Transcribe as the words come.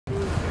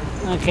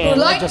Okay, who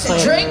like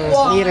to drink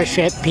wine.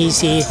 Leadership,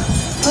 PC.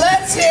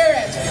 Let's hear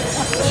it.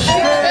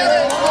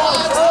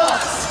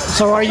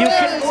 So are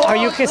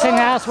you kissing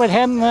ass with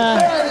him? No.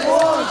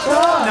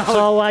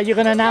 So you're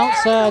going to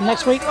announce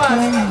next week?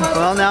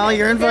 Well, now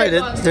you're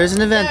invited. There's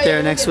an event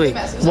there next week.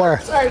 Where?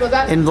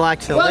 In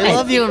Blackville. They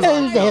love you in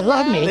Blackville. They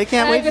love me. They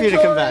can't wait for you to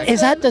come back.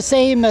 Is that the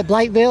same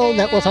Blackville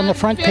that was on the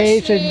front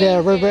page in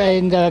the river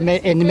in the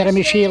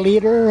Miramichi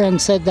Leader and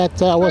said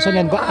that I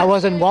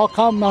wasn't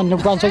welcome on New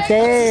Brunswick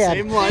Day?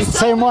 Same one.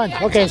 Same one.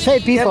 Okay,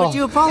 same people. Yeah, but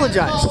you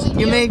apologized.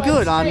 You made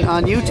good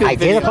on YouTube. I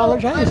did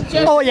apologize.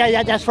 Oh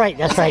yeah, that's right.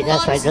 That's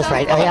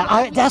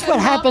what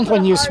happens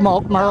when you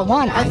smoke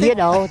marijuana. You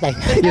know,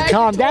 you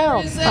calm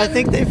down. I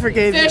think they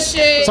forgave you.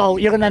 So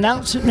you're gonna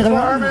announce it?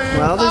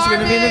 Well, there's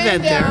gonna be an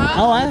event there.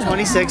 Oh, wow.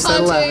 26th at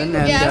 11,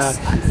 and you're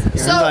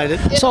invited.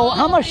 So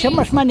how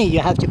much money you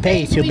have to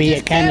pay to be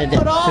a candidate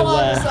to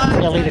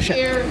the leadership?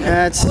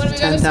 That's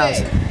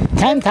 $10,000.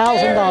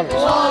 $10,000.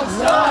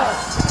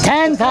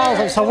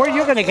 $10,000. So where are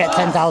you gonna get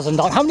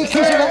 $10,000? How many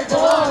kids you got?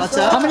 What's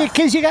that? How many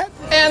kids you got?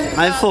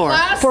 I have 4.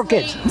 4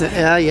 kids.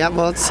 Yeah.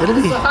 Well,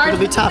 it'll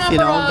be tough, you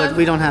know, but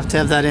we don't have to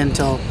have that in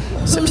until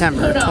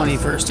September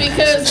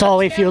 21st.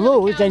 So if you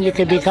lose, then you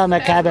could become a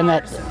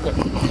cabinet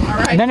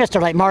minister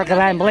like Margaret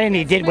Ann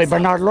Blaney did with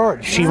Bernard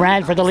Lord. She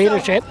ran for the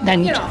leadership,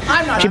 then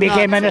she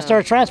became Minister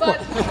of Transport.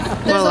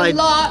 Well, I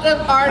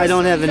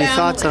don't have any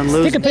thoughts on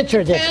losing. Take a picture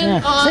of this.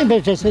 Yeah. Take a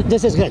picture.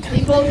 This is good.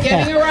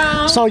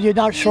 Yeah. So you're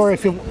not sure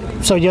if you.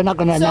 So you're not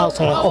going to announce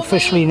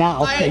officially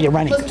now that you're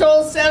running.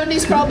 Control 70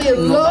 is probably a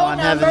low I'm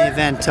having the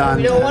event on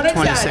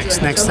 26th,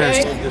 next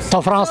Thursday.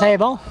 Ton français est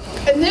bon?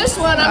 And this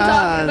one I'm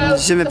talking about.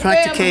 Je me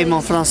pratique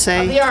mon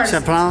français.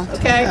 J'apprends.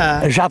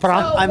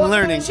 J'apprends. I'm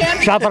learning.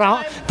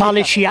 J'apprends.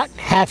 Parler chiac,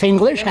 half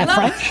English, half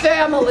French.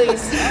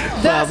 Families.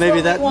 Well,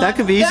 maybe that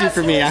could be easy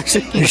for me,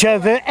 actually. Je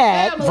veux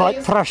être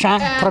votre prochain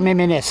Premier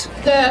ministre.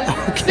 The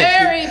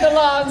ferry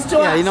belongs to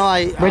us. Yeah, you know,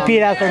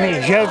 Repeat after me.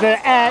 Je veux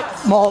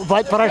être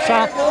votre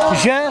prochain.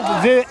 Je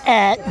veux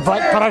être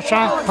votre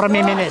prochain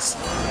Premier ministre.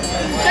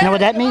 You know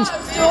what that means?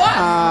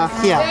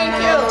 yeah.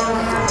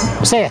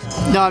 Say it.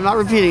 No, I'm not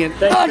repeating it.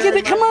 Oh, give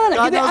it, come on.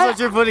 God knows what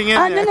you're putting in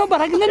there. No,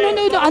 but I'm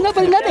not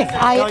putting nothing.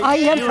 I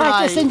am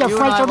practicing the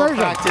French version.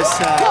 No,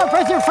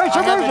 French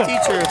I have a version.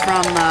 teacher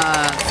from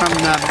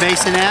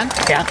Basin Ann,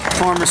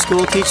 former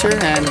school teacher,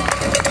 and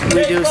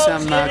we do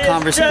some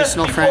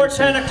conversational French.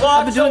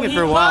 I've been doing it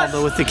for a while,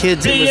 but with the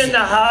kids,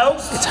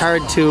 it's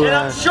hard to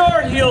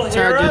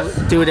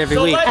do it every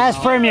week. As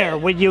Premier,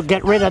 would you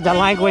get rid of the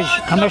language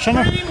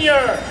commissioner?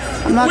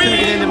 I'm not going to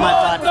get into my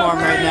platform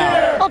right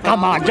now. Oh,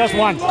 come on, just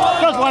one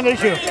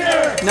issue.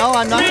 No,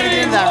 I'm not going to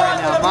get into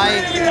that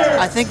right now.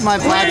 I think my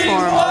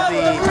platform will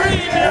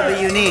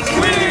be unique.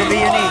 It'll be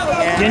unique.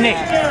 And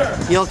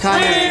you'll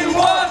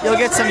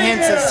get some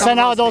hints of So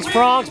now those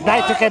frogs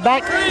back to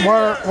Quebec,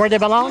 where they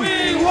belong?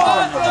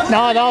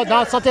 No,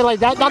 not something like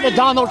that. Not the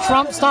Donald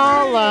Trump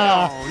style.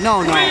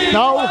 No.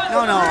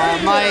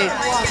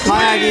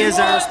 My ideas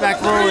are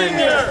respectful, and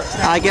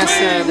I guess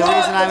the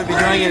reason I would be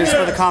doing it is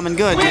for the common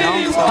good. You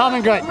know. So,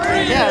 common good.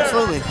 Yeah,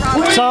 absolutely.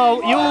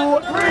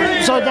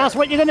 So that's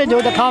what you're gonna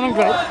do, the common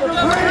good.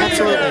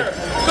 Absolutely.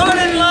 Good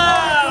and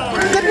loud.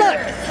 Good luck.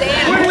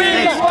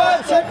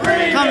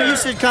 You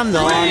should come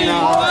though on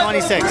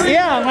 26th.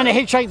 Yeah, I'm gonna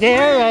hitchhike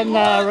there, and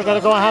we're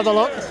gonna go have a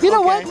look. You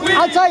know what?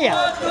 I'll tell you,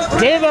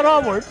 David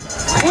Howard,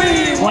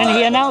 when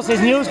he announced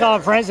his news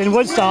conference in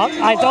Woodstock,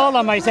 I told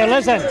him, I said,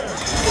 listen,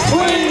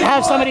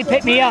 have somebody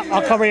pick me up,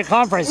 I'll cover your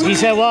conference. He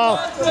said, well,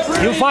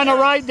 you find a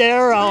ride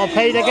there, I'll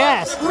pay the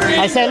gas.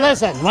 I said,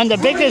 listen, when the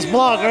biggest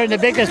blogger and the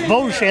biggest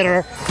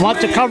bullshitter want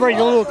to cover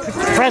your little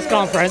press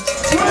conference,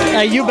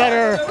 you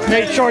better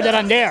make sure that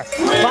I'm there.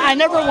 But I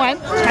never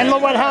went, and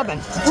look what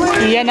happened.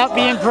 He ended up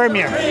being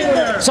Premier.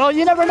 So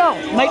you never know.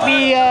 Might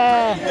be...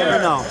 Never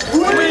know.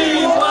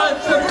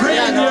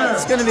 Yeah, no,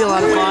 it's going to be a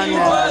lot of fun.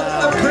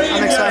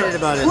 I'm excited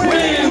about it.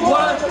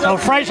 So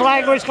French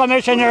language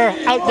commissioner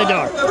out the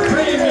door.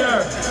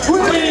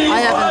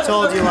 I haven't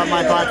told you what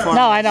my platform is.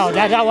 No, I know.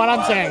 That's not what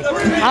I'm saying.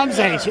 I'm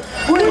saying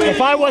if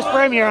I was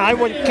Premier, I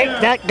would kick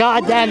that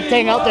goddamn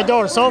thing out the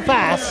door so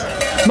fast.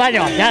 But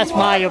no, that's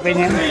my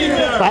opinion.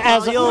 But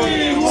as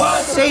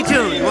stay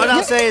tuned. What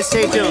I'll say is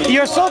stay tuned.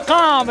 You're so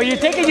calm. Are you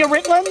taking your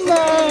Ritalin?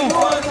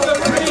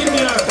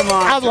 Come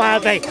on. I'm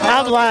laughing.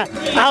 I'm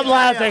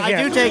laughing here.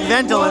 I do take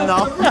Ventolin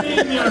though.